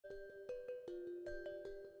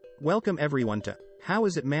Welcome everyone to How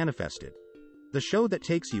Is It Manifested? The show that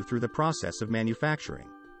takes you through the process of manufacturing.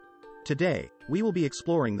 Today, we will be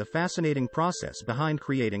exploring the fascinating process behind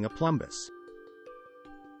creating a plumbus.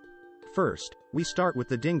 First, we start with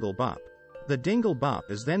the dingle bop. The dingle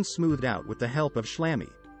bop is then smoothed out with the help of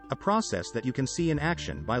schlammy, a process that you can see in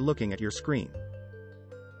action by looking at your screen.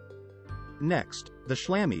 Next, the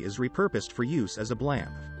schlammy is repurposed for use as a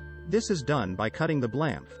blamf. This is done by cutting the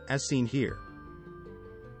blamf, as seen here.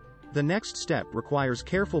 The next step requires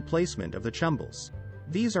careful placement of the chumbles.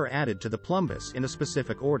 These are added to the plumbus in a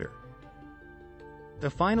specific order. The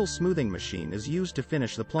final smoothing machine is used to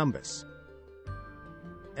finish the plumbus.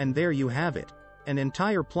 And there you have it. An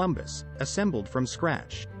entire plumbus, assembled from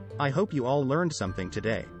scratch. I hope you all learned something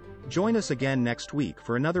today. Join us again next week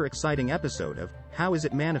for another exciting episode of How Is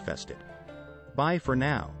It Manifested? Bye for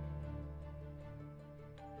now.